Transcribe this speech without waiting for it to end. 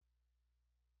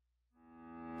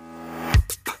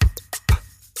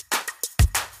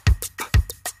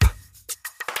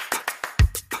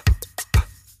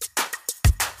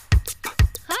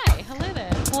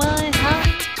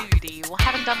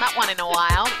in a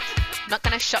while. I'm not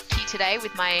going to shock you today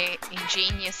with my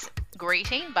ingenious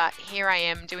greeting, but here I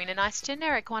am doing a nice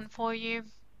generic one for you.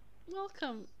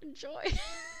 Welcome. Enjoy.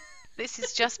 This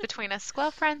is Just Between Us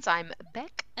Squirrel Friends. I'm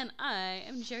Beck. And I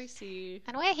am Josie.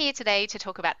 And we're here today to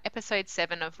talk about episode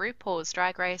 7 of RuPaul's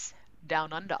Drag Race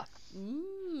Down Under.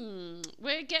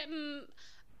 We're getting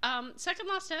second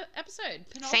last episode.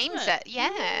 Penultimate. Seems it,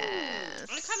 yes.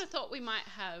 I kind of thought we might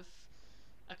have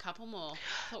a couple more.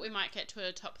 Thought we might get to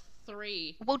a top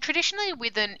 3. Well, traditionally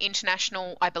with an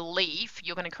international, I believe,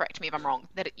 you're going to correct me if I'm wrong,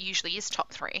 that it usually is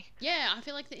top 3. Yeah, I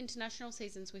feel like the international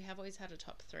seasons we have always had a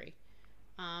top 3.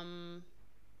 Yeah.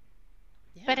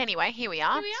 But anyway, here we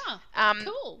are. Here we are.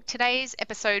 Cool. Today's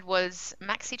episode was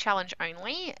Maxi Challenge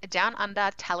only, Down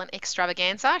Under Talent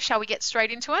Extravaganza. Shall we get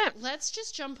straight into it? Let's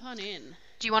just jump on in.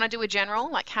 Do you want to do a general,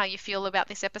 like how you feel about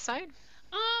this episode?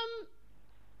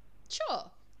 Sure.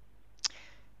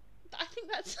 I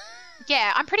think that's...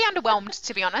 Yeah, I'm pretty underwhelmed,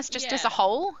 to be honest, just as a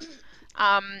whole.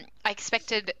 I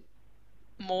expected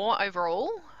more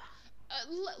overall.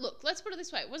 Look, let's put it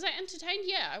this way. Was I entertained?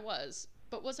 Yeah, I was.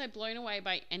 But was I blown away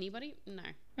by anybody? No.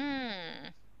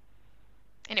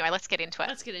 Anyway, let's get into it.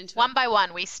 Let's get into it. One by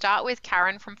one, we start with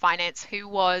Karen from Finance, who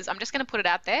was, I'm just going to put it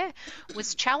out there,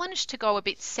 was challenged to go a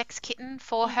bit sex kitten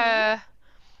for her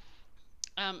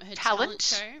talent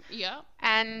show. Yeah.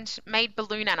 And made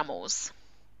balloon animals.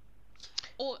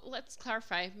 Or let's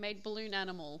clarify, made balloon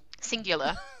animal.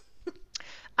 Singular.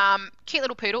 Cute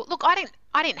little poodle. Look, I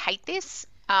didn't hate this.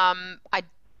 I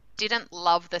didn't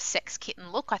love the sex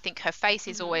kitten look. I think her face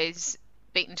is always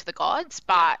beaten to the gods,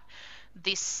 but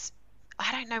this,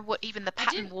 I don't know what even the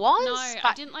pattern was. No, but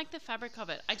I didn't like the fabric of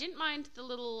it. I didn't mind the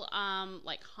little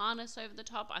like harness over the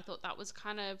top. I thought that was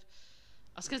kind of,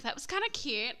 that was kind of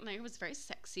cute. And it was very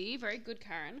sexy, very good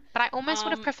Karen. But I almost would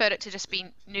have preferred it to just be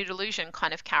Nude Illusion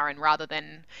kind of Karen rather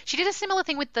than, she did a similar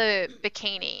thing with the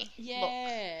bikini look.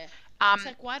 It's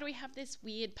like, why do we have this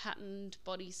weird patterned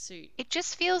bodysuit? It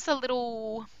just feels a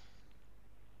little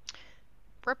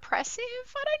repressive.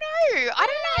 I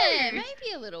don't know.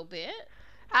 Maybe a little bit.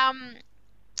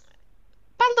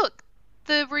 But look,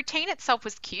 the routine itself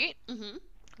was cute.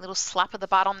 Little slap of the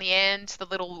butt on the end, the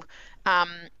little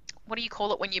what do you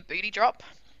call it when you booty drop?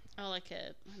 Oh, like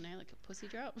a pussy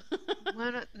drop.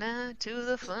 To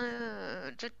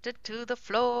the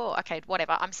floor. Okay,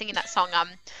 whatever. I'm singing that song.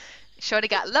 Shorty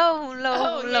got low.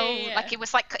 Yeah. Like it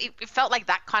was like it felt like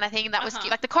that kind of thing. That was cute.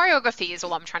 Like the choreography is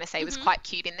all I'm trying to say was quite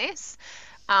cute in this.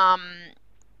 The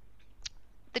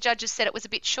judges said it was a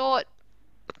bit short.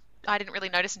 I didn't really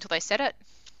notice until they said it.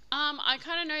 I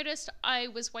kind of noticed. I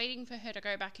was waiting for her to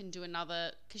go back and do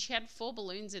another, because she had 4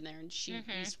 balloons in there and she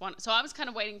used one. So I was kind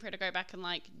of waiting for her to go back and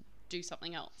like do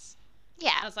something else.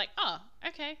 Yeah. I was like, oh,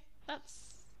 okay,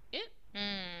 that's it.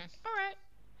 All right,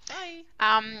 bye.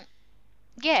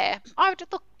 Yeah.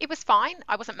 Look, it was fine.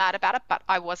 I wasn't mad about it, but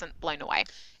I wasn't blown away.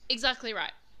 Exactly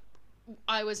right.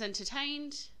 I was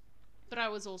entertained, but I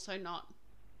was also not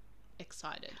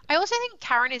excited. I also think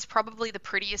Karen is probably the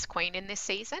prettiest queen in this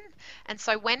season, and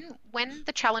so when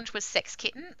the challenge was sex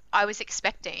kitten, I was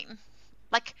expecting,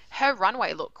 like, her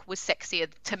runway look was sexier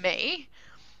to me.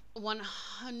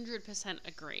 100%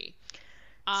 agree.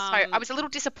 So I was a little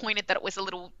disappointed that it was a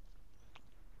little,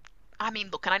 I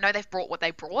mean, look, and I know they've brought what they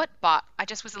brought, but I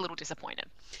just was a little disappointed.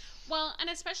 Well, and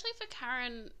especially for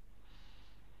Karen,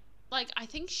 like, I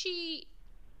think she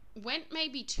went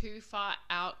maybe too far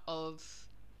out of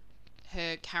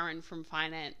her Karen from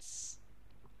Finance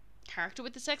character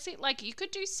with the sexy. Like, you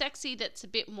could do sexy that's a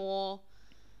bit more,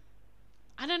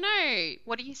 I don't know.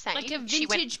 What are you saying? Like a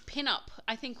vintage pinup,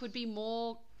 I think, would be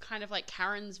more kind of like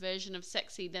Karen's version of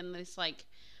sexy than this like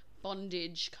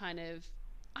bondage kind of,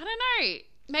 I don't know.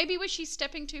 Maybe was she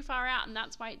stepping too far out and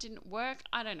that's why it didn't work?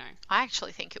 I don't know. I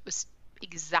actually think it was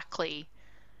exactly,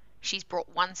 she's brought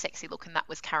one sexy look and that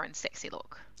was Karen's sexy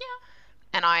look. Yeah.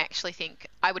 And I actually think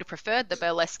I would have preferred the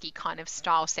burlesque kind of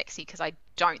style sexy because I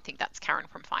don't think that's Karen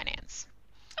from Finance.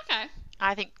 Okay.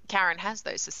 I think Karen has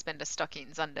those suspender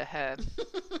stockings under her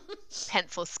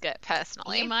pencil skirt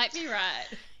personally. You might be right.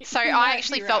 So I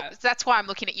actually felt, that's why I'm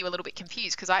looking at you a little bit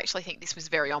confused, because I actually think this was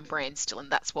very on brand still,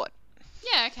 and that's what.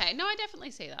 Yeah, okay. No, I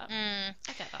definitely see that. I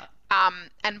get that.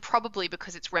 And probably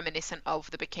because it's reminiscent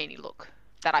of the bikini look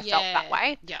that I felt that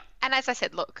way. Yeah. And as I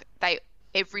said, look,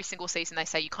 every single season they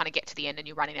say you kind of get to the end and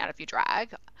you're running out of your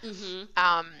drag.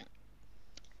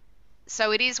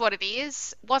 So it is what it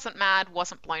is. Wasn't mad,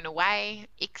 wasn't blown away.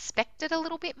 Expected a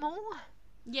little bit more.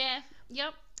 Yeah,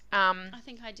 yep. I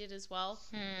think I did as well.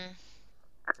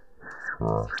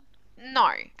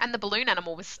 No. And the balloon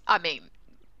animal was, I mean,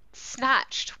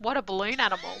 snatched. What a balloon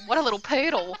animal. What a little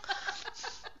poodle.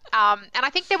 And I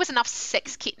think there was enough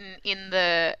sex kitten in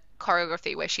the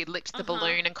choreography where she licked the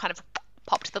balloon and kind of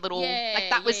popped the little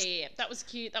that was that was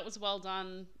cute. That was well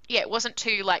done. Yeah, it wasn't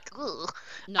too like ugh.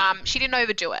 No. She didn't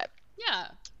overdo it. Yeah,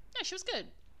 she was good.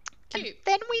 Cute. And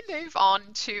then we move on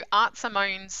to Art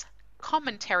Simone's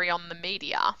commentary on the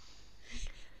media,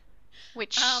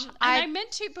 which I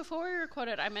meant to, before we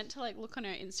recorded, I meant to like look on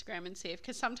her Instagram and see if,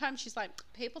 because sometimes she's like,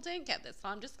 people didn't get this, so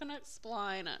I'm just gonna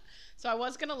explain it. So I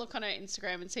was gonna look on her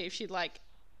Instagram and see if she'd like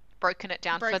broken it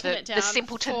down for the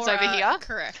simpletons over here.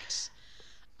 Correct.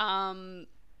 And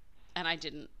I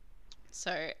didn't.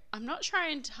 So I'm not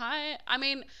trying to tie it. I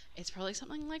mean, it's probably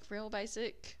something like real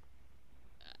basic,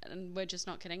 and we're just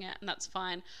not getting it, and that's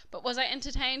fine. But was I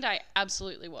entertained? I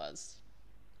absolutely was.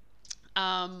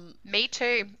 Me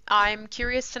too. I'm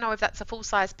curious to know if that's a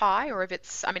full-size pie or if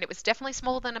it's, I mean, it was definitely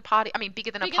smaller than a party. I mean, bigger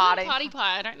than a party. Bigger than a party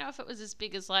pie. I don't know if it was as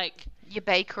big as like your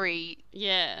bakery.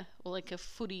 Yeah, or like a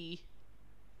footy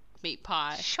meat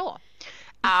pie. Sure.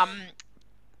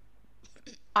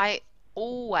 I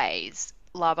always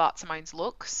love Art Simone's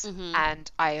looks, and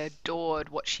I adored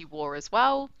what she wore as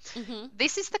well.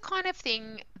 This is the kind of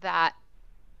thing that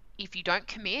if you don't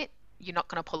commit, you're not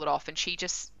going to pull it off, and she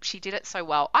did it so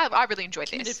well. I really enjoyed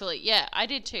this. Fully. Yeah, I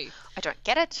did too. I don't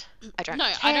get it. I don't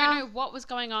care. I don't know what was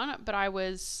going on, but I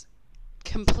was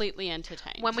completely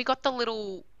entertained. When we got the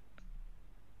little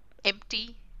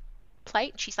empty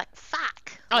plate, she's like,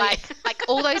 fuck. Yeah. Like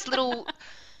all those little...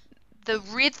 The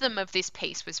rhythm of this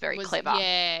piece was very clever.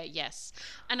 Yeah, yes.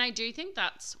 And I do think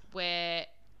that's where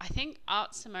I think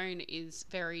Art Simone is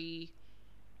very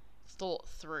thought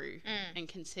through and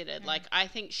considered. Like, I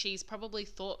think she's probably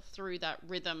thought through that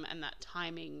rhythm and that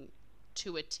timing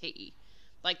to a T.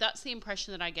 Like, that's the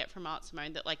impression that I get from Art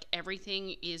Simone, that, like,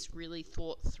 everything is really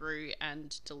thought through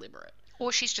and deliberate.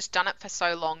 Or she's just done it for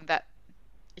so long that...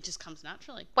 It just comes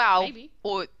naturally. Well, maybe.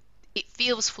 Or... it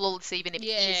feels flawless even if it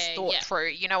is thought through.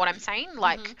 You know what I'm saying?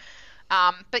 Like,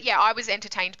 but yeah, I was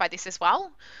entertained by this as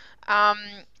well.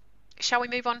 Shall we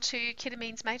move on to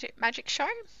Kitamine's magic show?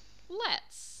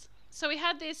 Let's. So we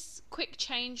had this quick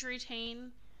change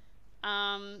routine.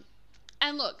 And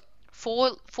look.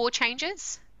 Four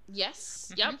changes?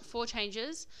 Yes. Yep, 4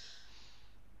 changes.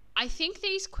 I think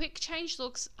these quick change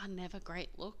looks are never great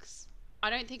looks. I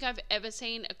don't think I've ever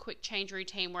seen a quick change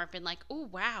routine where I've been like, oh,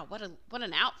 wow, what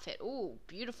an outfit. Oh,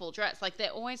 beautiful dress. Like, they're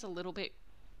always a little bit...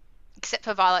 Except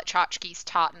for Violet Chachki's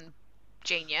tartan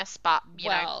genius, but, you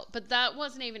know. But that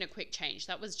wasn't even a quick change.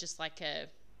 That was just like a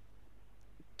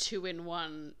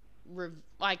 2-in-1...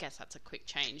 I guess that's a quick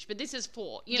change. But this is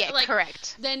 4. You know, like,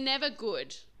 correct. They're never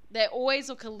good. They always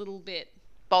look a little bit...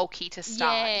 bulky to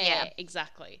start. Yeah,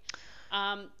 exactly.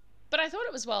 But I thought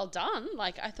it was well done.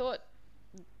 Like, I thought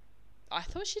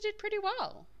she did pretty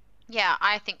well. Yeah,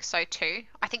 I think so too.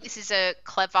 I think this is a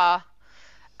clever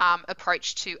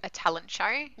approach to a talent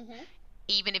show,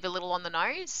 even if a little on the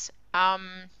nose.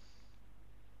 But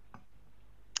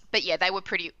yeah, they were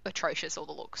pretty atrocious, all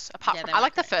the looks. Apart from, I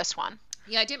like the first one.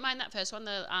 Yeah, I didn't mind that first one.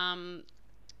 The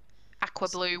aqua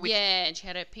blue. With... Yeah, and she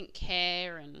had her pink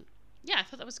hair, and yeah, I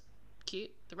thought that was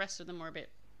cute. The rest of them were a bit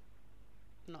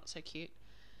not so cute.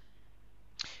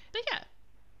 But yeah.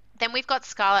 Then we've got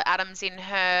Scarlett Adams in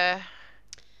her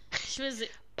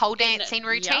pole dancing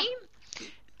routine.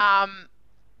 Yeah.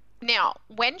 Now,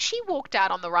 when she walked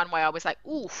out on the runway, I was like,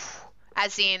 oof,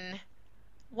 as in,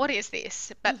 what is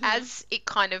this? But as it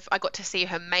kind of, I got to see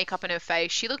her makeup and her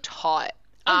face, she looked hot.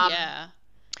 Yeah.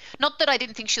 Not that I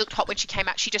didn't think she looked hot when she came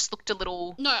out. She just looked a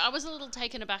little... No, I was a little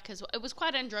taken aback as well. It was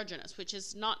quite androgynous, which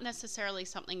is not necessarily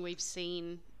something we've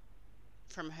seen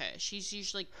from her. She's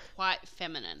usually quite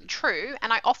feminine. True,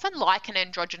 and I often like an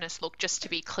androgynous look, just to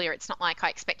be clear. It's not like I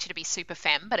expect her to be super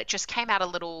femme, but it just came out a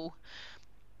little...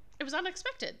 It was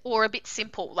unexpected. Or a bit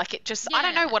simple. Like, it just... Yeah. I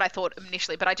don't know what I thought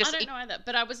initially, but I just... I don't know either,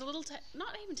 but I was a little...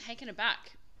 not even taken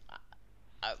aback.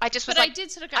 I just was but like... I did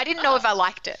sort of go, I didn't know if I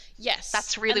liked it. Yes.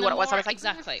 That's really what it was. I was like...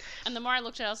 Exactly. And the more I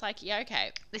looked at it, I was like, yeah,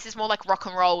 okay. This is more like rock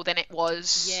and roll than it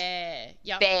was... Yeah.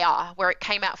 Yep. There. Where it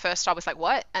came out first, I was like,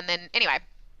 what? And then, anyway...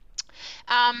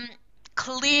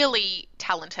 clearly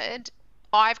talented.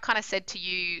 I've kind of said to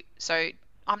you, so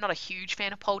I'm not a huge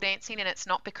fan of pole dancing, and it's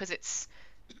not because it's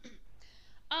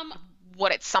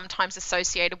what it's sometimes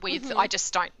associated with. I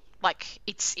just don't like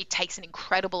it takes an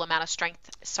incredible amount of strength,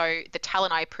 so the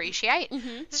talent I appreciate.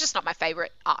 It's just not my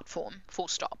favorite art form, full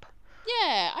stop.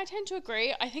 Yeah, I tend to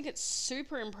agree. I think it's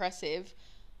super impressive,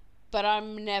 but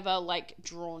I'm never like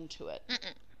drawn to it.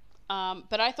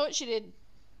 But I thought she did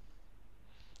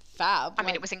fab. I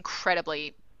mean, it was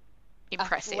incredibly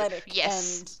impressive. Athletic,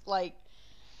 yes. And like,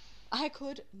 I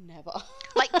could never.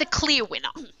 Like the clear winner.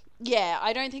 Yeah,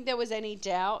 I don't think there was any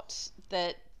doubt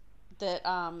that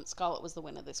Scarlett was the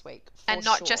winner this week. And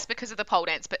not just because of the pole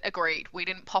dance, but agreed. We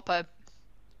didn't pop a...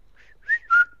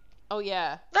 Oh,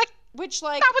 yeah. Like, which,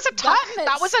 like... That was a tuck.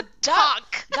 That was a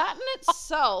tuck. That in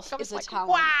itself is a like, talent.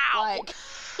 wow. Like...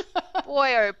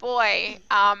 Boy, oh boy.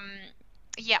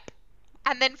 Yep.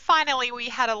 And then finally we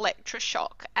had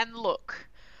Electroshock. And look,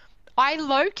 I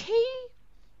low-key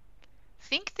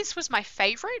think this was my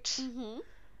favourite. Mm-hmm.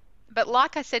 But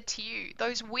like I said to you,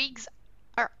 those wigs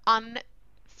are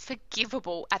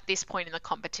unforgivable at this point in the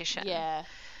competition. Yeah.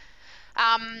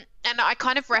 And I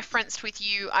kind of referenced with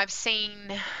you, I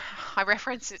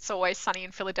referenced It's Always Sunny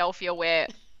in Philadelphia, where,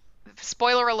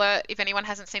 spoiler alert, if anyone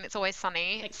hasn't seen It's Always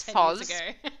Sunny, Like it's 10 Foz. years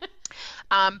ago.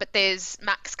 But there's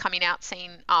Max coming out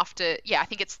scene after, I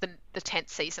think it's the 10th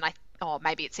season. Or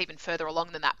maybe it's even further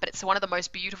along than that, but it's one of the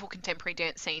most beautiful contemporary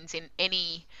dance scenes in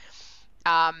any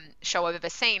show I've ever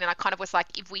seen. And I kind of was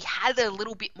like, if we had a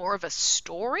little bit more of a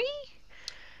story,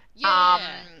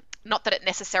 not that it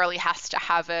necessarily has to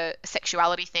have a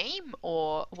sexuality theme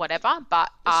or whatever,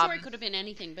 but the story could have been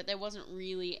anything, but there wasn't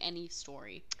really any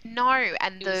story. No,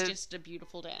 and it was just a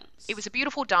beautiful dance. It was a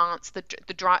beautiful dance. The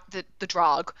drag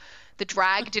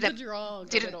didn't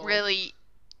really.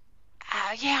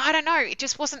 I don't know. It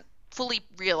just wasn't fully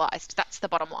realized. That's the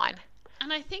bottom line.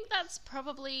 And I think that's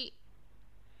probably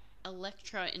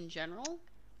Elektra in general,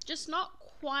 just not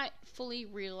quite fully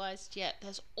realized yet.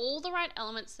 There's all the right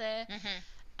elements there,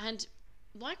 and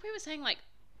like we were saying, like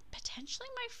potentially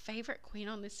my favorite queen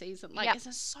on this season. Like, it's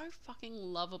just so fucking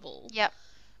lovable. Yep.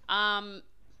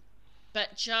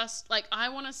 But just like I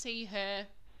want to see her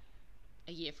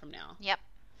a year from now. Yep.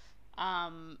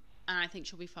 And I think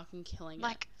she'll be fucking killing it.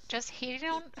 Like, just hitting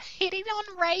on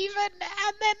Raven,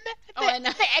 and then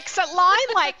the exit line,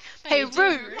 like, "Hey,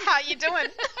 Rue, how you doing?"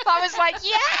 I was like,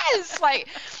 yes! Like,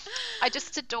 I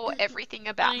just adore everything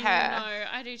about her. I know,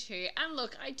 I do too. And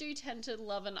look, I do tend to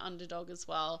love an underdog as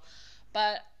well,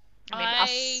 but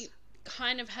I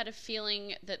kind of had a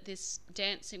feeling that this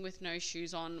Dancing with No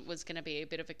Shoes On was going to be a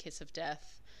bit of a kiss of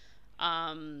death.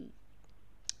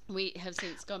 We have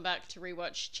since gone back to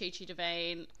rewatch Chi Chi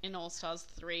DeVayne in All Stars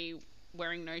 3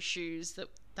 wearing no shoes.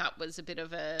 That was a bit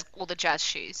of a... All the jazz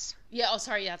shoes. Yeah, oh,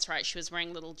 sorry, that's right. She was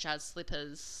wearing little jazz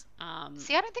slippers.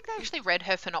 See, I don't think they actually read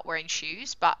her for not wearing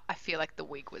shoes, but I feel like the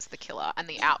wig was the killer and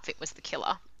the outfit was the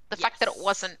killer. The fact that it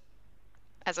wasn't,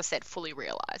 as I said, fully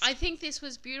realised. I think this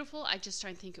was beautiful. I just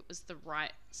don't think it was the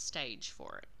right stage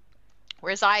for it.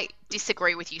 Whereas I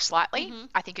disagree with you slightly.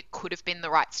 I think it could have been the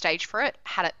right stage for it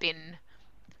had it been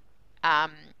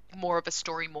more of a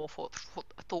story, more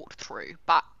thought through.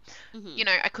 But, you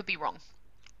know, I could be wrong.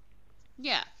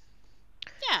 Yeah.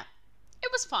 Yeah.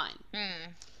 It was fine.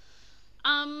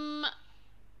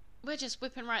 We're just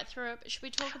whipping right through it. But should we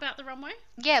talk about the runway?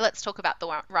 Yeah, let's talk about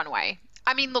the runway.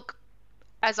 I mean, look,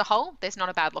 as a whole, there's not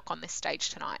a bad look on this stage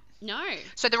tonight. No.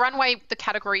 So the runway, the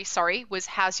category, was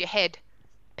How's Your Head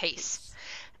piece.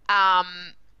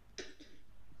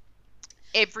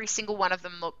 Every single one of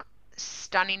them look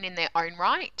stunning in their own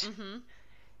right.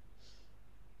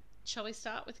 Shall we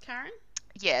start with Karen?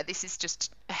 Yeah, this is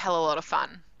just a hell of a lot of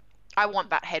fun. I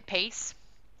want that headpiece,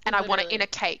 and I want it in a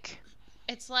cake.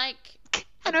 It's like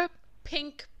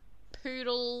pink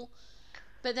poodle,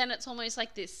 but then it's almost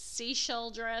like this seashell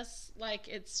dress. Like,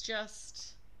 it's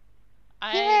just...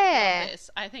 I love this.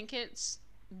 I think it's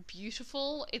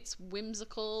beautiful. It's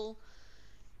whimsical.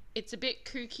 It's a bit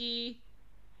kooky.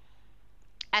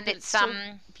 And it's still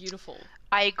beautiful.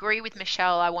 I agree with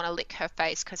Michelle. I want to lick her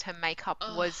face because her makeup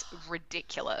was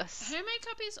ridiculous. Her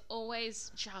makeup is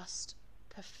always just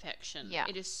perfection. Yeah.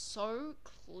 It is so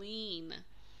clean.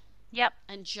 Yep.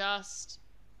 And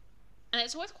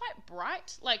it's always quite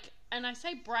bright. Like, and I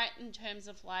say bright in terms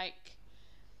of like,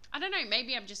 I don't know,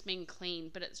 maybe I'm just being clean,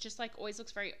 but it's just like always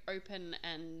looks very open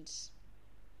and...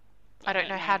 I don't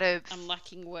know how to... I'm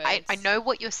lacking words. I know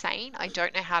what you're saying. I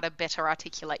don't know how to better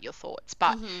articulate your thoughts.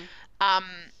 But,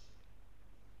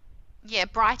 yeah,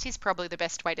 bright is probably the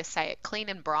best way to say it. Clean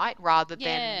and bright rather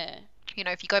than... You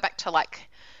know, if you go back to, like...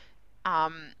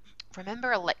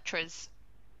 remember Elektra's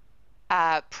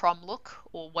prom look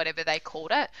or whatever they called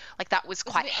it? Like, that was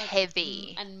quite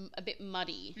heavy. And a bit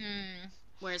muddy.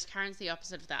 Whereas Karen's the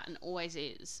opposite of that and always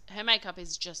is. Her makeup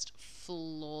is just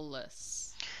flawless.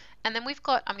 And then we've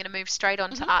got, I'm going to move straight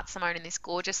on to Art Simone in this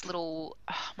gorgeous little,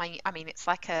 it's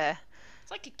like a...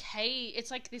 It's like a cage, it's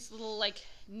like this little, like,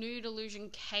 nude illusion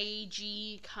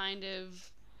cagey kind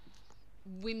of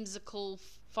whimsical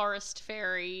forest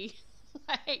fairy.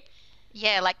 Like...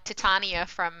 Yeah, like Titania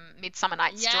from Midsummer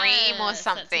Night's Dream or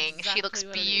something. Exactly, she looks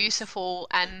beautiful.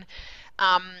 And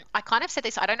I kind of said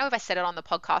this, I don't know if I said it on the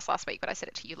podcast last week, but I said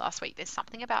it to you last week. There's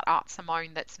something about Art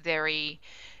Simone that's very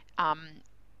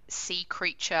sea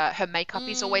creature. Her makeup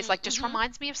is always like, just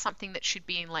reminds me of something that should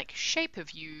be in like Shape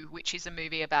of You, which is a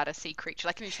movie about a sea creature.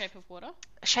 Like Shape of Water?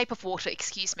 Shape of Water,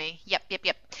 excuse me. Yep.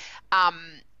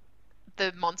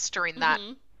 The monster in that,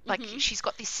 like she's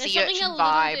got this sea urchin There's something a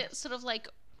vibe. little bit sort of like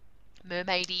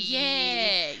Mermaidy.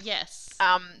 Yeah, yes.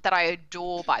 That I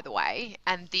adore, by the way.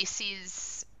 And this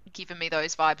is giving me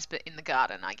those vibes, but in the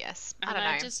garden, I guess. I don't know.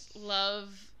 I just love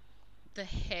the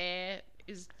hair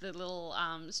is the little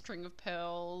string of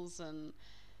pearls, and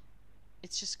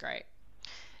it's just great.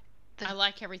 I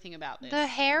like everything about this. The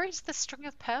hair is the string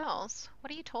of pearls. What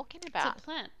are you talking about? It's a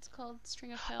plant. It's called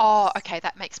string of pearls. Oh, okay,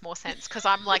 that makes more sense because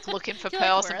I'm like looking for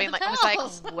pearls and being like, I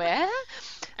was like, where?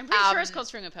 I'm pretty sure it's called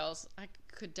string of pearls. I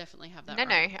could definitely have that.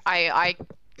 No, I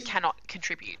cannot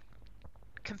contribute,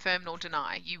 confirm nor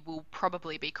deny. You will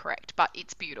probably be correct, but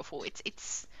it's beautiful. It's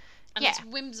it's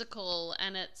whimsical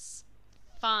and it's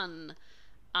fun.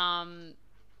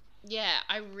 Yeah,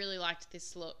 I really liked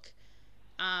this look.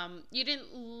 You didn't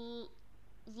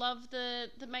love the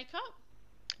makeup?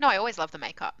 No, I always love the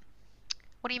makeup.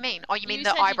 What do you mean? Oh, you mean the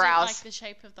said eyebrows? You didn't like the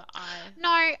shape of the eye.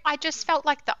 No, I just felt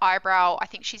like the eyebrow. I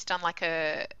think she's done like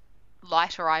a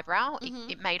lighter eyebrow.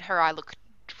 It made her eye look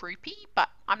droopy, but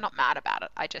I'm not mad about it.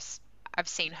 I've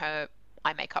seen her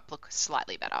eye makeup look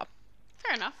slightly better.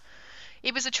 Fair enough.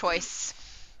 It was a choice.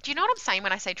 Do you know what I'm saying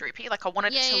when I say droopy? Like I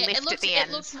wanted it to lift at the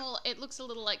end. It looks a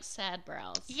little like sad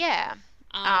brows. Yeah.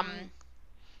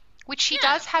 Which she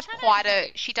does have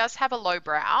she does have a low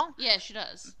brow. Yeah, she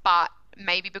does. But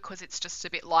maybe because it's just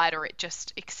a bit lighter, it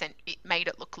made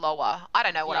it look lower. I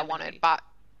don't know what I wanted, but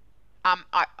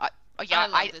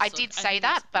I did say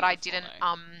that, but I didn't.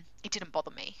 It didn't bother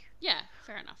me. Yeah,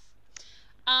 fair enough.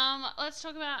 Let's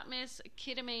talk about Miss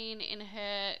Kitamine in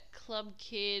her Club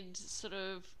Kid sort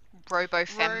of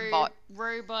Robo-fembot.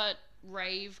 Robot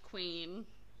rave queen.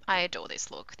 I adore this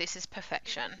look. This is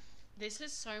perfection. This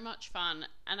is so much fun,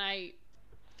 and I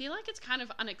feel like it's kind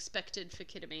of unexpected for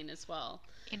Kitamine as well.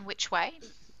 In which way?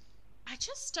 I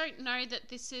just don't know that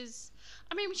this is...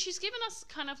 I mean, she's given us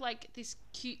kind of like this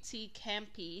cutesy,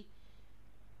 campy,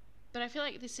 but I feel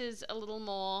like this is a little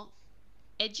more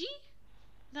edgy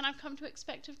than I've come to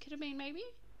expect of Kitamine, maybe?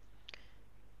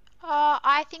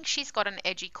 I think she's got an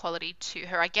edgy quality to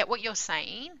her. I get what you're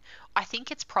saying. I think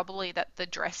it's probably that the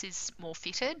dress is more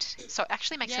fitted, so it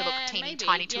actually makes her look teeny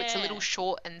tiny too. It's a little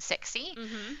short and sexy.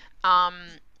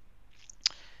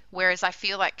 Whereas I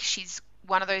feel like she's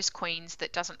one of those queens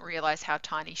that doesn't realise how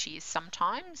tiny she is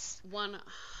sometimes.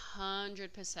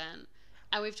 100%.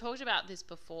 And we've talked about this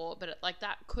before, but like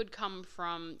that could come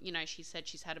from, she said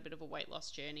she's had a bit of a weight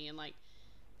loss journey and like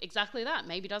exactly that.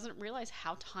 Maybe doesn't realise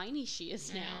how tiny she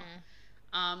is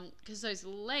now. Because those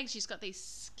legs, she's got these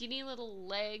skinny little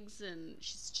legs and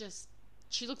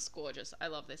she looks gorgeous. I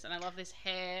love this. And I love this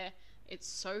hair. It's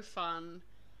so fun.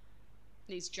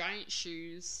 These giant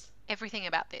shoes. Everything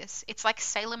about this. It's like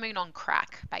Sailor Moon on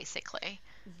crack, basically.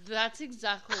 That's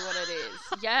exactly what it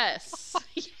is. Yes.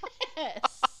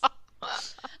 Yes.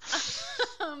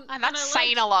 And that's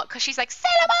saying a lot because she's like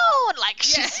Sailor Moon, like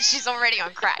she's already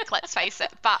on crack. Let's face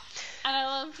it. But and I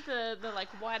loved the like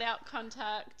whiteout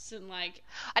contacts and like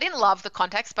I didn't love the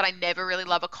contacts, but I never really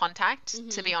love a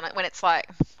contact to be honest. When it's like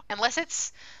unless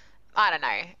it's I don't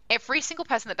know, every single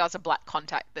person that does a black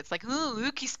contact that's like ooh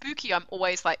ooky spooky, I'm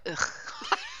always like ugh.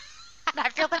 And I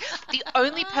feel like the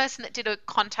only person that did a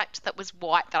contact that was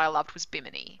white that I loved was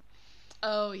Bimini.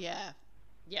 Oh yeah.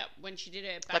 Yeah, when she did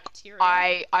her bacteria.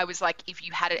 Like, I was like, if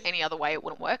you had it any other way, it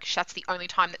wouldn't work. That's the only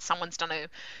time that someone's done a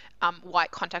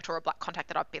white contact or a black contact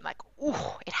that I've been like, ooh,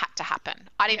 it had to happen.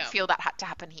 I didn't feel that had to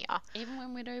happen here. Even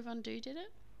when Widow Von Du did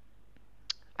it?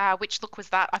 Which look was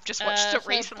that? I've just watched it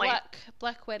recently.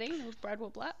 Black Wedding. It was Brad wore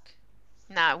black.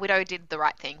 No, Widow did the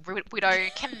right thing. Widow,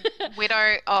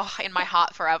 oh, in my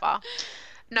heart forever.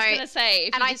 No, I was going to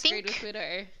say, if you disagreed with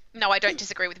Widow... No, I don't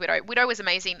disagree with Widow. Widow was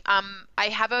amazing. I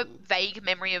have a vague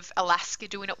memory of Alaska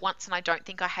doing it once, and I don't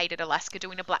think I hated Alaska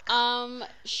doing a black.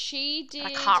 She did.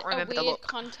 I can't remember a the weird look.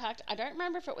 Contact. I don't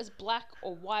remember if it was black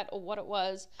or white or what it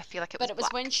was. I feel like it was. But it was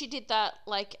when she did that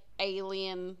like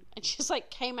alien, and she just like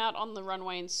came out on the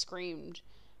runway and screamed,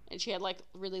 and she had like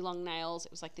really long nails.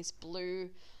 It was like this blue.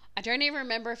 I don't even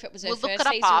remember if it was her first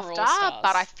season or All Stars.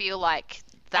 But I feel like.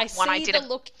 I see the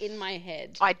look in my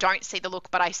head. I don't see the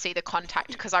look, but I see the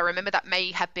contact because I remember that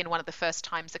may have been one of the first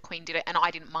times the Queen did it, and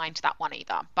I didn't mind that one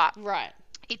either. But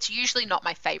it's usually not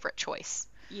my favourite choice.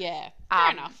 Yeah,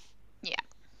 fair enough. Yeah,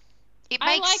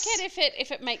 I like it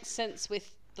if it makes sense with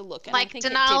the look. And like I think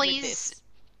Denali's. it did with this.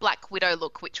 Black Widow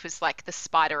look, which was like the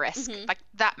spider-esque, Mhm. like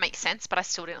that makes sense, but I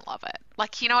still didn't love it.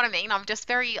 Like, you know what I mean? I just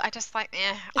like,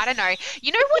 I don't know.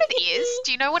 You know what it is?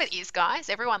 Do you know what it is, guys?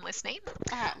 Everyone listening?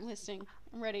 All right, I'm listening.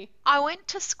 I'm ready. I went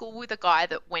to school with a guy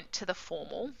that went to the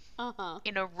formal Uh-huh.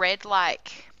 in a red,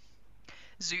 like,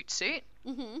 zoot suit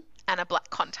Mhm. and a black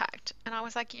contact. And I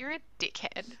was like, you're a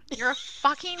dickhead. You're a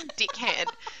fucking dickhead.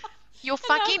 You're And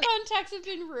now fucking contacts have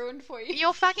been ruined for you.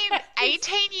 You're fucking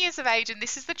 18 years of age and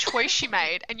this is the choice you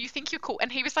made and you think you're cool.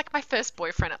 And he was like my first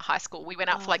boyfriend at high school. We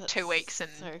went out for like 2 weeks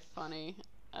and so funny.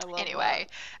 I love anyway,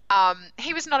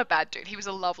 he was not a bad dude. He was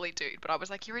a lovely dude, but I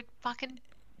was like, you're a fucking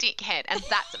dickhead. And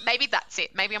that's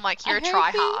it. Maybe I'm like, you're a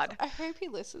try hard. I hope he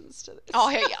listens to this. Oh,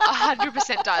 he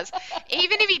 100% does.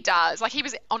 Even if he does, like he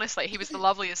was the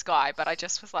loveliest guy, but I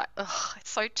just was like, ugh,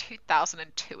 it's so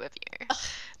 2002 of you.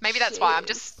 Maybe that's why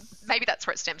maybe that's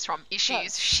where it stems from. Issues.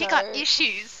 That's She so got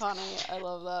issues. Funny. I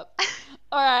love that.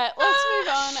 All right, let's move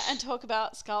on and talk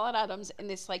about Scarlett Adams in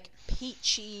this like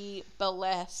peachy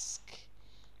burlesque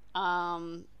Hey,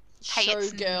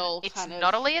 showgirl it's kind of.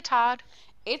 not a leotard.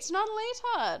 It's not a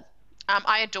leotard.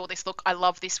 I adore this look. I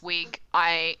love this wig.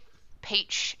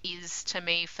 Peach is to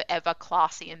me forever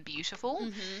classy and beautiful.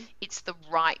 Mm-hmm. It's the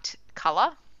right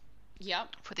color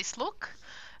Yep. for this look.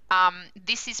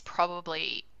 This is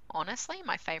probably honestly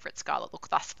my favorite Scarlett look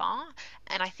thus far,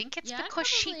 and I think it's Yeah, I'd because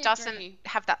she probably doesn't agree.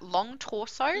 have that long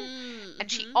torso, Mm-hmm.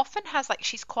 and she often has like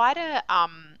she's quite a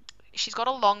she's got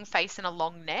a long face and a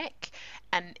long neck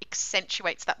and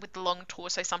accentuates that with the long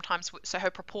torso sometimes, so her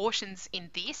proportions in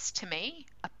this to me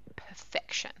are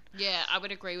perfection. Yeah, I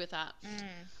would agree with that.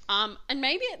 And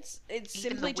maybe it's Even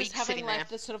simply the just wig having sitting like there.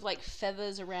 the sort of like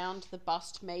feathers around the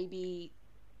bust maybe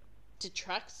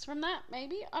detracts from that,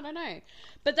 maybe. I don't know.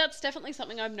 But that's definitely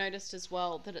something I've noticed as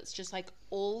well, that it's just like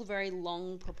all very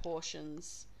long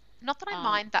proportions. Not that I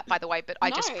mind that, by the way, but I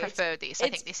just no, prefer this. I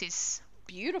it's- think this is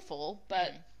Beautiful,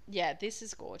 but yeah, this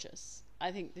is gorgeous.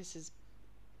 I think this is,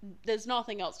 there's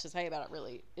nothing else to say about it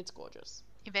really. It's gorgeous.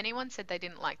 if anyone said they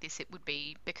didn't like this, it would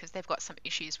be because they've got some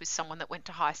issues with someone that went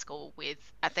to high school with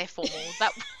at their formal.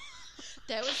 That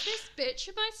There was this bitch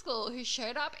in my school who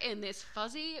showed up in this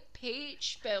fuzzy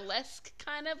peach burlesque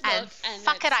kind of look, and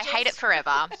fuck it, I hate it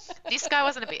forever. This guy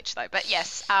wasn't a bitch though, but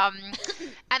yes.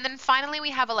 And then finally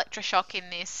we have Electroshock in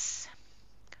this.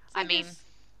 I mean,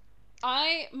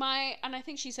 and I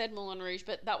think she said Moulin Rouge,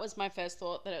 but that was my first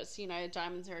thought, that it was, you know,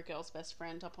 diamonds are a girl's best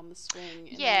friend up on the swing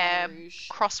in yeah, Moulin Rouge.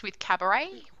 cross with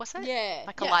Cabaret, was it? Yeah,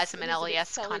 like yes, Eliza it was a bit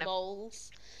Minnelli-esque Sally kind of.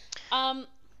 Bowles.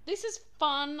 This is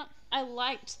fun. I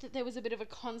liked that there was a bit of a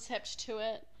concept to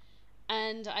it,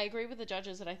 and I agree with the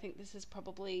judges that I think this is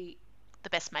probably, The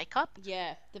best makeup.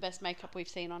 yeah, the best makeup we've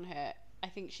seen on her. I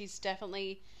think she's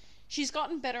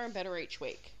gotten better and better each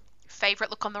week. Favorite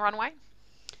look on the runway?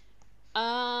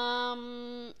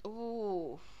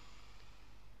 Ooh.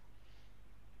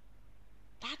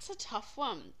 That's a tough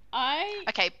one.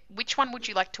 Okay, which one would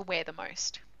you like to wear the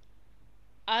most?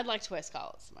 I'd like to wear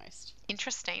Scarlett's the most.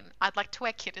 Interesting. I'd like to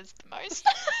wear Kidder's the most.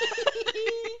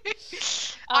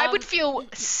 I would feel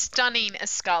stunning as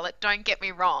Scarlett, don't get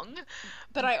me wrong.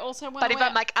 But I also want But to if wear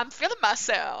I'm like, I'm feeling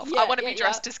myself, Yeah, I want to yeah, be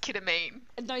dressed yeah. as Kiddermine.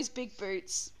 those big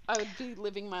boots, I would be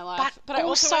living my life. But I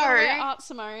also want to wear also- Art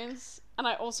Simone's, and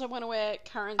I also want to wear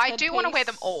Karen's I do want to wear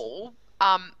them headpiece. all.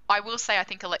 I will say I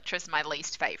think Electra's my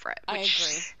least favourite. I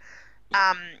Which,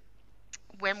 agree.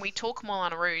 when we talk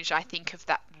Moulin Rouge, I think of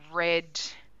that red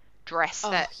dress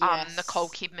that yes. Nicole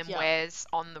Kidman Yeah. wears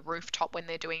on the rooftop when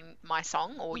they're doing my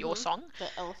song or your song. The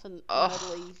elephant Oh.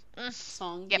 medley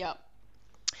song. Yep. Yep.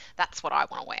 That's what I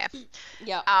want to wear.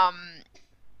 Yep.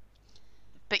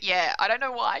 But yeah, I don't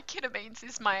know why Kiddermine's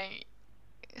is my...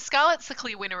 Scarlett's the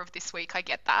clear winner of this week, I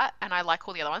get that, and I like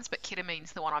all the other ones, but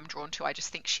Kiddermine's the one I'm drawn to. I just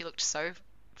think she looked so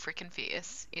freaking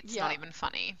fierce. It's not Yeah. even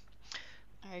funny.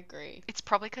 I agree. It's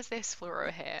probably because there's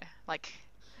fluoro hair. Like,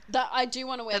 That I do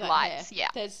want to wear The that lights, hair. yeah.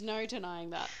 There's no denying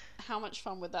that. How much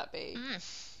fun would that be?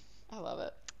 I love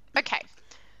it. okay.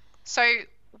 So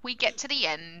we get to the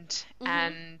end,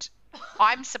 and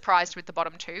I'm surprised with the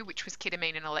bottom two, which was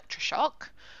Kiddermine and Electroshock.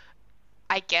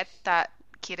 I get that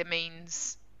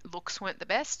Kiddermine's looks weren't the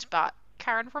best, but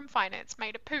Karen from Finance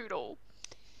made a poodle.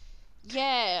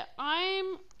 Yeah,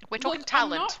 We're talking Look,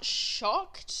 talent. I'm not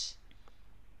shocked,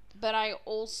 but I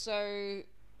also,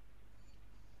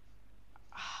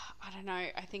 I don't know.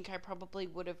 I think I probably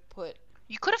would have put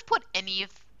You could have put any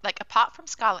of, like, apart from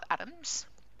Scarlett Adams,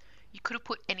 you could have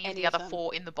put any of Any the of other them.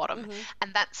 four in the bottom.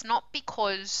 And that's not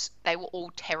because they were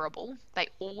all terrible. They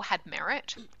all had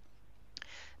merit.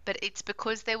 But it's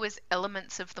because there was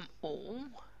elements of them all.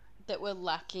 that were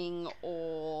lacking,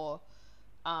 or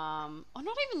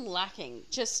not even lacking,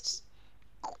 just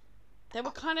They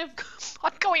were kind of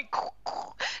I'm going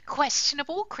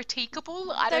questionable,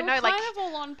 critiquable. I don't know. They were Like, kind of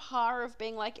all on par of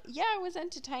being like, yeah, I was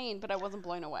entertained, but I wasn't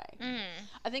blown away.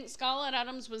 I think Scarlett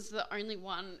Adams was the only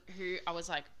one who I was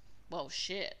like, well,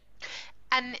 shit.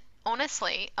 and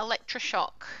honestly,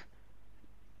 Electroshock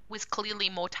was clearly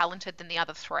more talented than the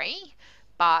other three,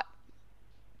 but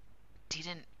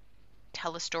didn't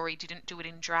tell a story, didn't do it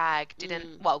in drag, did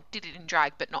it in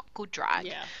drag, but not good drag.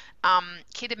 Yeah.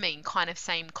 Ketamine, kind of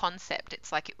same concept.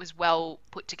 It's like it was well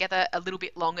put together, a little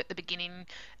bit long at the beginning,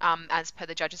 as per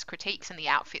the judges' critiques, and the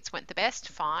outfits weren't the best.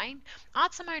 Fine.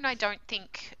 Art Simone, I don't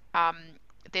think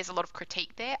there's a lot of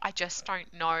critique there. I just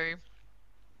don't know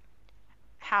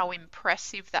how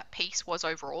impressive that piece was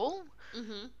overall.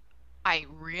 Mm-hmm. I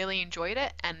really enjoyed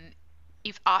it, and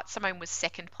if Art Simone was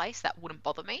second place, that wouldn't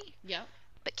bother me. Yeah.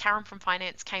 But Karen from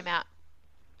Finance came out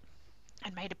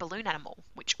and made a balloon animal,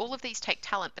 which all of these take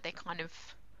talent, but they're kind of,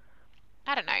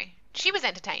 I don't know. She was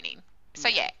entertaining. So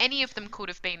yeah, any of them could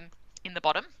have been in the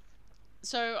bottom.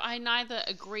 So I neither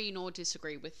agree nor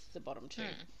disagree with the bottom two,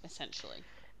 essentially.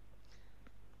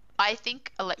 I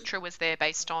think Electra was there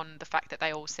based on the fact that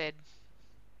they all said,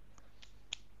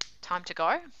 time to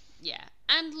go. Yeah.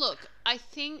 And look, I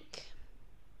think...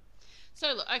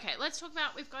 So, look, okay, let's talk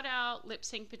about... We've got our lip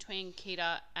sync between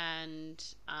Kita and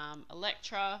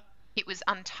Electra. It was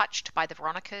untouched by the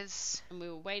Veronicas. And we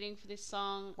were waiting for this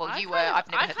song. Well, I've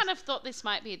never I heard kind of thought this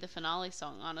might be the finale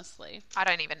song, honestly. I've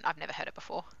never heard it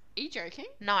before. Are you joking?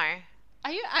 No.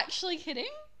 Are you actually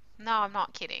kidding? No, I'm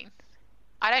not kidding.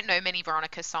 I don't know many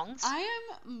Veronica songs. I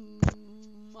am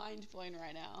mind blown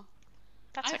right now.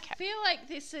 That's okay. I feel like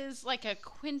this is like a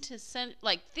quintessential...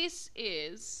 Like, this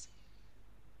is...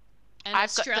 an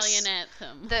Australian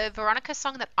anthem. The Veronica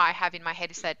song that I have in my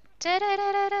head is that I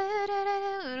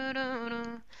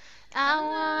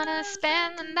wanna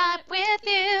spend the night with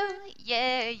you.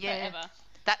 Yeah, yeah. Forever.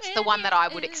 That's the one that I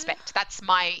would expect. That's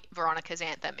my Veronica's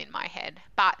anthem in my head.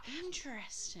 But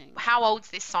Interesting. how old's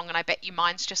this song? And I bet you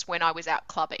mine's just when I was out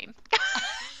clubbing.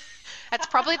 That's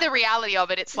probably the reality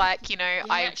of it. It's like, you know, Yeah,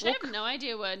 I actually have no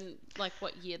idea when, like,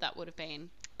 what year that would have been.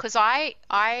 because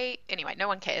anyway, no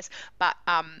one cares. But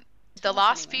the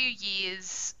last few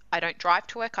years, I don't drive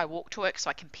to work. I walk to work, so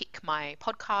I can pick my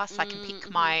podcasts. I can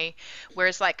pick my.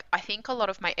 Whereas, like, I think a lot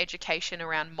of my education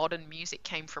around modern music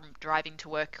came from driving to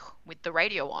work with the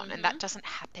radio on, and that doesn't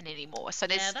happen anymore. So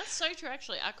there's. Yeah, that's so true.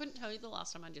 Actually, I couldn't tell you the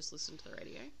last time I just listened to the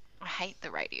radio. I hate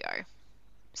the radio.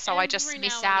 So I just miss Every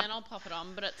now out. and then I'll pop it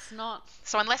on, but it's not.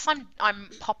 So unless I'm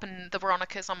popping the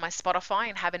Veronicas on my Spotify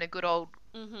and having a good old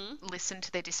listen to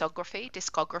their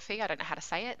discography, I don't know how to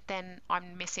say it, then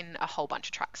I'm missing a whole bunch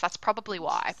of tracks. That's probably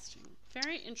why.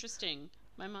 Very interesting.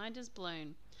 My mind is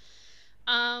blown.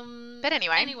 But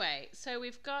Anyway, so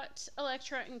we've got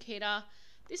Electra and Kita.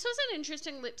 This was an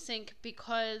interesting lip sync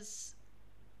because,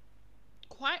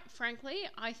 quite frankly,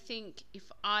 I think if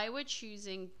I were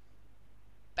choosing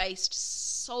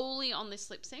based solely on this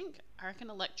lip sync, I reckon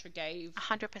Electra gave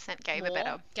 100% gave more, it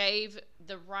better. gave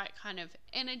the right kind of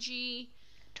energy,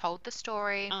 Told the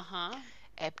story,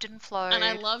 ebbed and flowed. and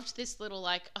I loved this little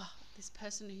like, oh, this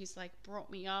person who's like brought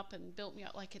me up and built me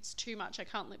up, like it's too much, I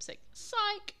can't lip sync.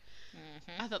 Psych.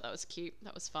 I thought that was cute.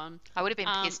 That was fun. I would have been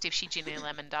pissed if she Ginny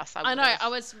Lemoned us. I know.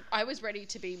 I was ready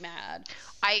to be mad.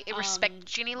 I respect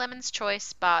Ginny Lemon's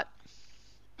choice, but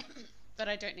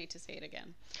I don't need to see it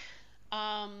again.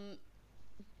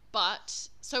 But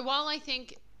so while I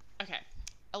think, okay,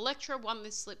 Electra won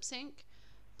this lip sync,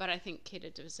 but I think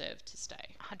Kita deserved to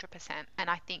stay. 100%. And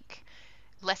I think,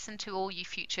 lesson to all you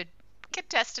future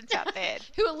contestants out there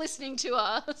who are listening to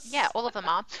us. Yeah, all of them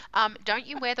are. Don't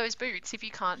you wear those boots if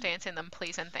you can't dance in them,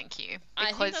 please and thank you.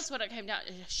 I think that's what it came down.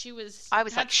 She was. I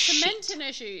was had like, cement shit. in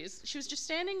her shoes. She was just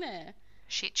standing there.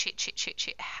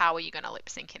 Shit. How are you going to lip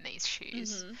sync in these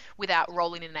shoes without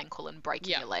rolling an ankle and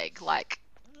breaking your leg? Like,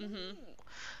 and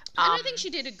I think she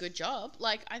did a good job.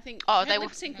 Like, I think her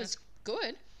lip sync was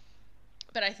good,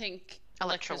 but I think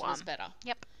Electra's was better.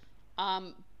 Yep.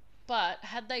 But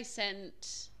had they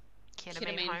sent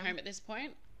Ketamine home at this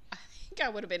point, I think I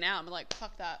would have been out. I'm like,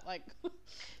 fuck that. Like,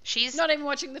 she's not even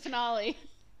watching the finale.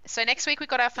 So next week we've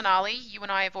got our finale. You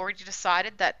and I have already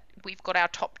decided that we've got our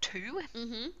top two.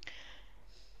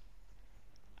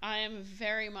 I am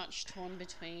very much torn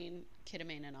between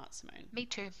Ketamine and Art Simone. Me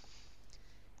too.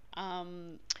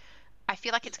 I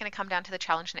feel like it's going to come down to the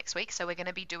challenge next week. So we're going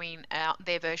to be doing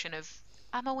their version of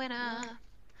 "I'm a winner,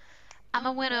 I'm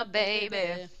a winner,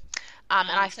 baby." And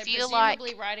I feel like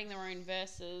presumably writing their own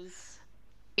verses.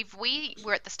 If we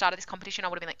were at the start of this competition, I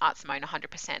would have been like Art Simone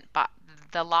 100%. But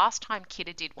the last time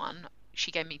Kita did one,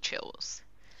 she gave me chills.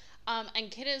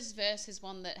 And Kidda's verse is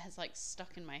one that has like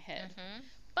stuck in my head, Mhm.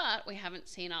 but we haven't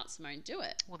seen Art Simone do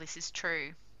it, Well, this is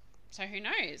true. so who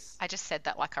knows? I just said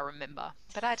that like I remember,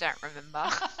 but I don't remember.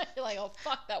 You're like, oh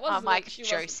fuck, that I'm wasn't like, she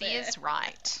wasn't Josie there. is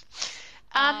right.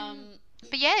 Um,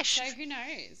 But yeah, so who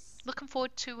knows? looking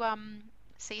forward to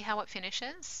see how it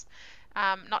finishes.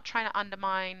 Not trying to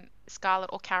undermine Scarlett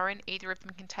or Karen. Either of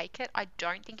them can take it. I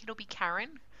don't think it'll be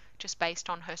Karen, just based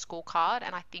on her scorecard,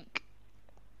 and I think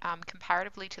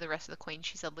comparatively to the rest of the Queen,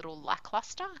 she's a little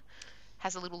lackluster,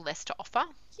 has a little less to offer.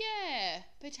 Yeah,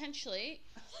 potentially.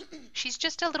 She's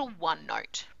just a little one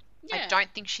note. Yeah, I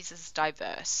don't think she's as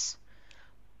diverse.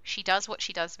 She does what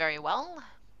she does very well.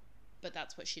 but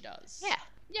that's what she does. Yeah.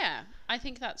 Yeah, I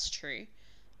think that's true.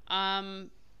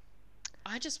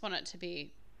 I just want it to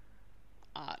be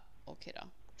Art or Kidda.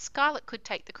 Scarlett could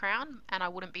take the crown, and I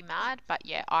wouldn't be mad. But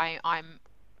yeah, I'm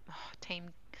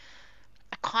team.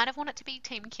 I kind of want it to be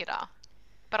Team Kidda,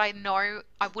 but I know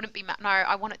I wouldn't be mad. No,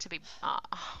 I want it to be.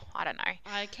 I don't know.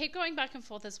 I keep going back and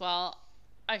forth as well.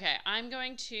 Okay, I'm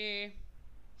going to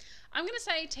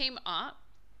say Team Art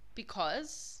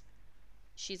because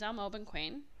she's our Melbourne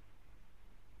Queen.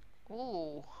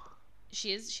 Ooh,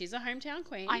 She's a hometown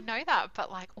queen. I know that, but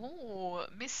like, ooh,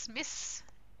 Miss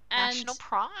And National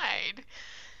Pride.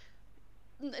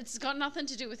 it's got nothing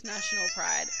to do with national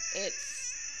pride.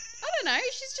 It's, I don't know,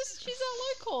 she's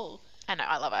our local. I know,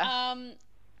 I love her.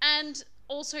 And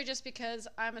also just because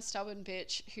I'm a stubborn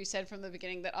bitch who said from the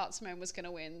beginning that Art Simone was going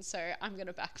to win, so I'm going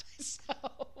to back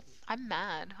myself. I'm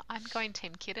mad. I'm going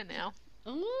Team Kidda now.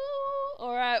 Ooh,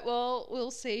 all right, well, we'll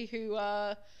see who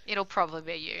It'll probably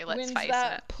be you. Let's wins face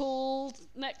that it. pool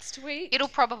next week. It'll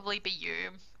probably be you,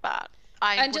 but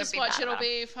I And wouldn't just be watch, mad at it'll her.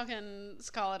 be fucking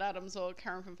Scarlett Adams or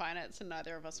Karen from Finance, and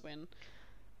neither of us win.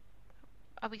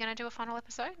 Are we going to do a final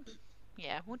episode?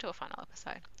 Yeah, we'll do a final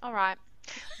episode. All right.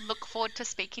 Look forward to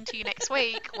speaking to you next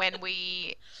week when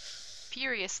we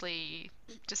furiously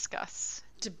discuss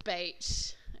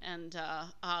Debate and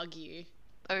argue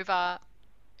over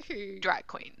who. drag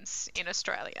queens in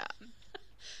Australia.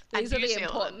 These and are New the Zealand.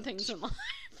 important things in life.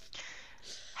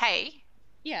 Hey,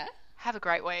 Yeah. have a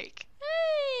great week.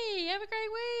 Hey, have a great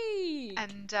week.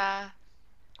 And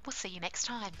we'll see you next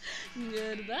time.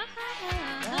 Goodbye.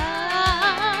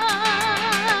 Bye.